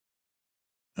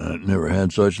I never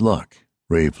had such luck.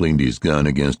 Rafe leaned his gun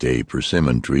against a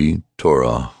persimmon tree, tore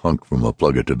a hunk from a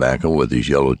plug of tobacco with his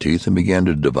yellow teeth, and began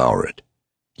to devour it.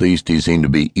 At least he seemed to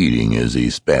be eating as he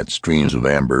spat streams of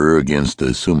amber against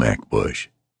the sumac bush.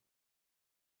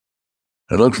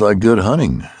 "It looks like good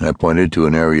hunting." I pointed to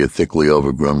an area thickly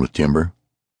overgrown with timber.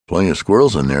 "Plenty of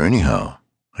squirrels in there, anyhow.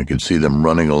 I could see them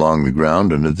running along the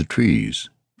ground under the trees.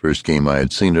 First game I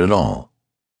had seen at all.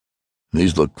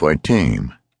 These looked quite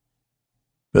tame.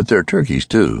 But they're turkeys,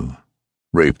 too."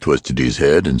 Rafe twisted his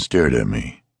head and stared at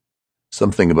me.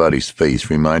 Something about his face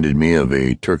reminded me of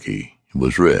a turkey. It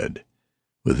was red,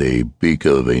 with a beak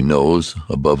of a nose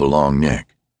above a long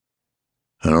neck.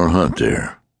 "I don't hunt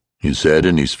there," he said,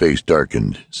 and his face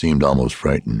darkened, seemed almost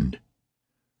frightened.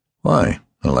 "Why?"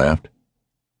 I laughed.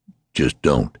 "Just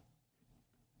don't."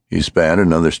 He spat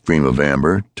another stream of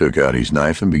amber, took out his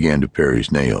knife, and began to pare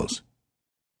his nails.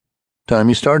 "Time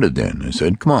you started, then," I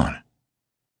said. "Come on."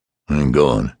 "I ain't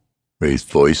going." Rafe's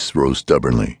voice rose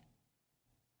stubbornly.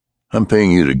 "I'm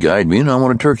paying you to guide me, and I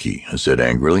want a turkey," I said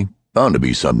angrily. "Bound to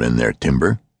be something in there,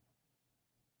 timber."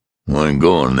 "I ain't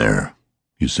going there,"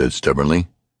 he said stubbornly.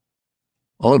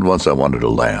 All at once I wanted to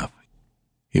laugh.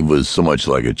 He was so much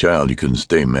like a child you couldn't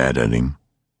stay mad at him.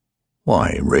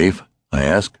 "Why, Rafe?" I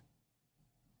asked.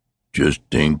 "Just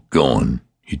ain't going."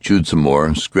 He chewed some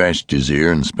more, scratched his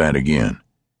ear, and spat again.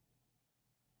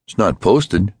 "It's not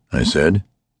posted," I said.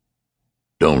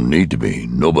 "Don't need to be.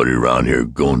 Nobody around here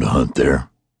going to hunt there."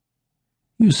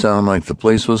 "You sound like the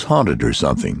place was haunted or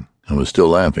something." I was still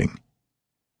laughing.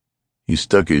 He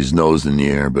stuck his nose in the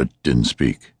air, but didn't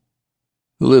speak.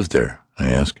 "Who lived there?" I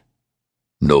asked.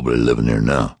 "Nobody living there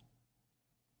now."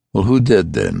 "Well, who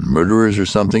did then? Murderers or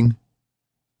something?"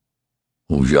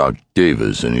 "Old Jacques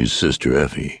Davis and his sister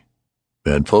Effie."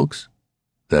 "Bad folks?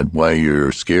 That why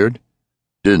you're scared?"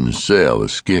 "Didn't say I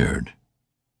was scared."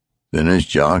 "Then it's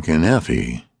Jock and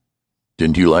Effie.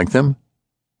 Didn't you like them?"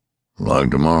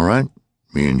 "Liked 'em all right.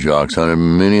 Me and Jock's hunted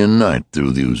many a night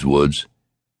through these woods.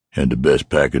 Had the best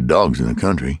pack of dogs in the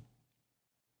country."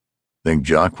 "Think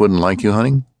Jock wouldn't like you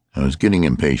hunting?" I was getting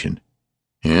impatient.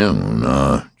 "Yeah,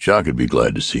 no, Jock would be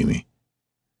glad to see me."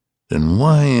 "Then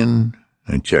why in—"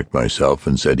 I checked myself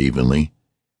and said evenly,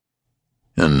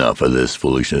 "Enough of this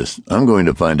foolishness. I'm going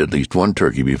to find at least one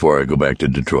turkey before I go back to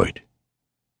Detroit."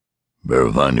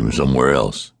 "Better find him somewhere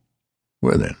else."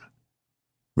 "Where then?"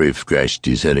 Rafe scratched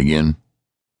his head again.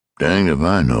 "Danged if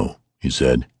I know," he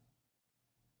said.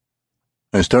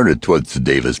 I started towards the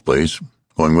Davis place.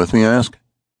 "Going with me?" I asked.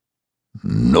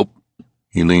 "Nope."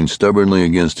 He leaned stubbornly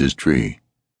against his tree.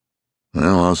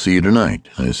 "Well, I'll see you tonight,"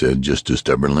 I said just as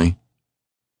stubbornly.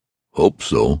 "Hope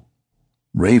so."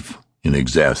 "Rafe," in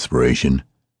exasperation,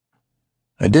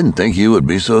 "I didn't think you would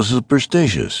be so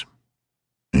superstitious."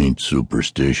 "Ain't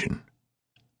superstition."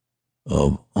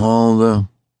 "Of all the—"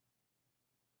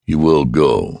 "You will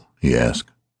go?" he asked.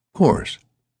 "Of course."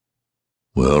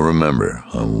 "Well, remember,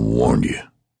 I warned you."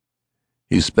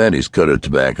 He spat his cud of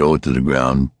tobacco to the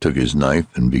ground, took his knife,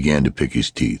 and began to pick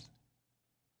his teeth.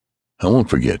 "I won't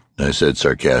forget," I said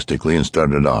sarcastically, and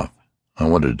started off. I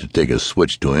wanted to take a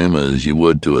switch to him as you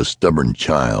would to a stubborn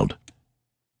child.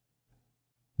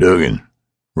 "Dugan,"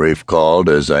 Rafe called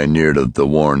as I neared the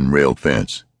worn rail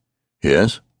fence.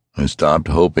 "Yes?" I stopped,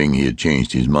 hoping he had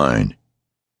changed his mind.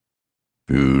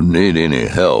 "If you need any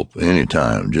help any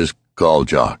time, just call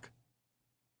Jock."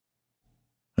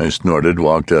 I snorted,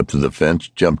 walked up to the fence,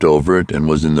 jumped over it, and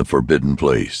was in the forbidden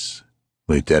place.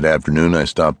 Late that afternoon I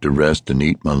stopped to rest and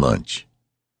eat my lunch.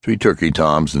 3 turkey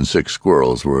toms and 6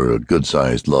 squirrels were a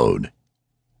good-sized load.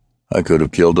 I could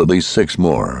have killed at least 6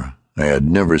 more. I had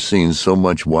never seen so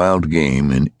much wild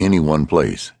game in any one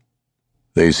place.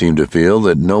 They seemed to feel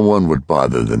that no one would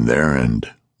bother them there, and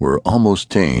were almost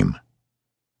tame.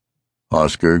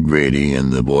 Oscar, Grady,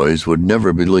 and the boys would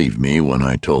never believe me when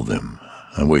I told them.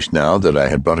 I wished now that I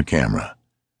had brought a camera.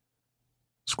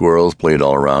 Squirrels played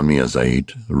all around me as I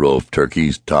ate. A row of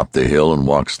turkeys topped the hill and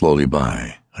walked slowly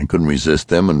by. I couldn't resist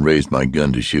them and raised my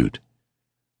gun to shoot.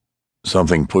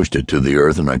 Something pushed it to the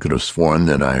earth, and I could have sworn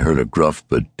that I heard a gruff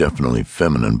but definitely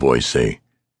feminine voice say,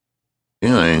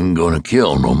 "You ain't gonna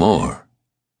kill no more."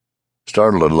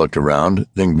 Startled, I looked around,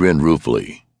 then grinned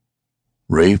ruefully.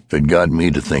 Rafe had got me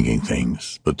to thinking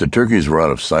things, but the turkeys were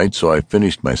out of sight, so I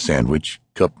finished my sandwich,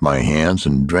 cupped my hands,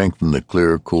 and drank from the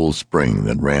clear, cool spring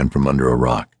that ran from under a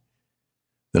rock.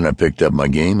 Then I picked up my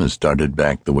game and started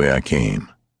back the way I came.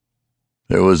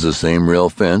 There was the same rail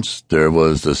fence. There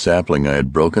was the sapling I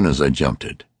had broken as I jumped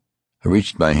it. I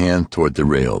reached my hand toward the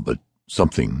rail, but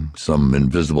some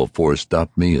invisible force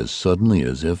stopped me as suddenly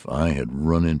as if I had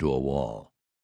run into a wall.